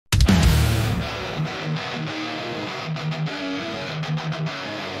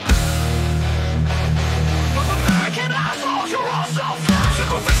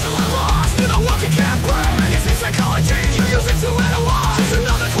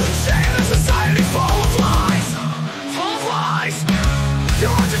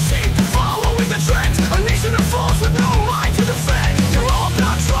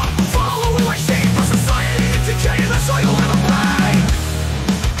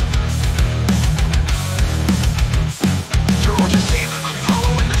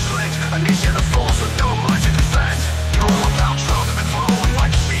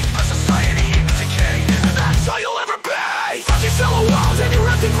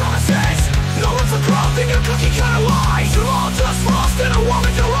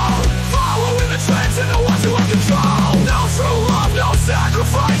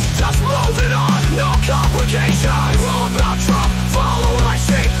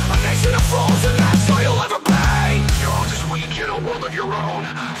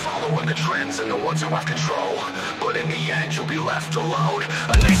ones who have control, but in the end you'll be left alone.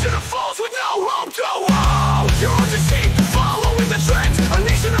 A nation that falls with no hope to hold. You're undeceived, following the trends. A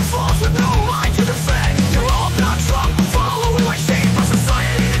nation that falls with no mind to defend. You're all about Trump, following like sheep. A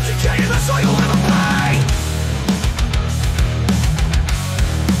society in decay, and that's all you'll ever be.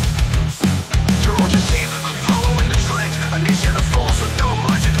 You're all deceived, following the trends. A nation that falls with no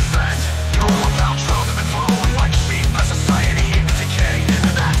mind to defend. You're all about Trump and following like sheep. A society in decay,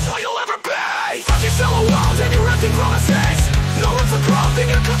 and that's all you'll ever be. Fuck your fellow world and your empty promises. No room for growth in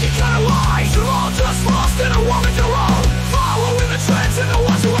your cookie cutter lies. You're all just lost in a world of your own, following the trends and the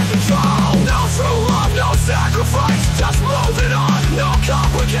ones who have control. No true love, no sacrifice, just moving on, no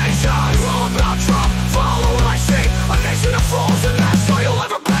complication. You're all about Trump, following like sheep. A nation that falls, and that's all you'll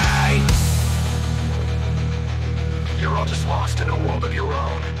ever be. You're all just lost in a world of your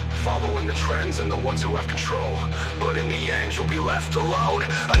own, following the trends and the ones who have control, but in the end you'll be left alone.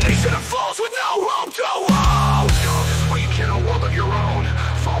 A nation that falls with no hope to hold. You're just weak in a world of your own,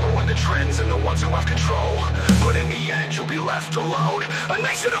 following the trends and the ones who have control, but in the end you'll be left alone. A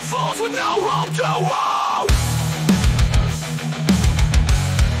nation that falls with no hope to hold.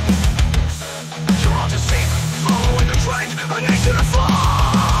 You're all deceived, following the trends. A nation that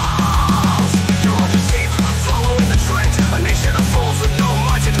falls. You're all deceived, following the trends. A nation that falls with no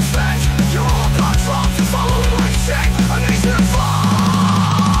mind to defend. You're all about Trump, following like sheep. A nation that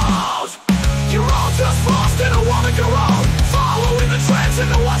falls. You're all just lost in a world of your own, following the trends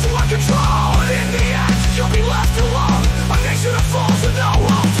and the ones who have control. And in the end, you'll be left alone. A nation that falls with no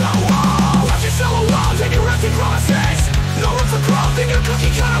hope to hold. Left your shallow walls and your empty promises. No room for growth in your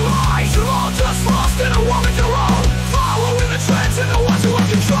cookie cutter lies. You're all just lost in a world of your own, following the trends and the ones who have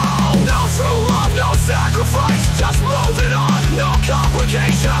control. No true love, no sacrifice, just moving on, no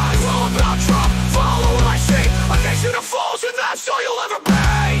complication. You're all about Trump, following like sheep. A nation that falls, and that's all you'll ever be.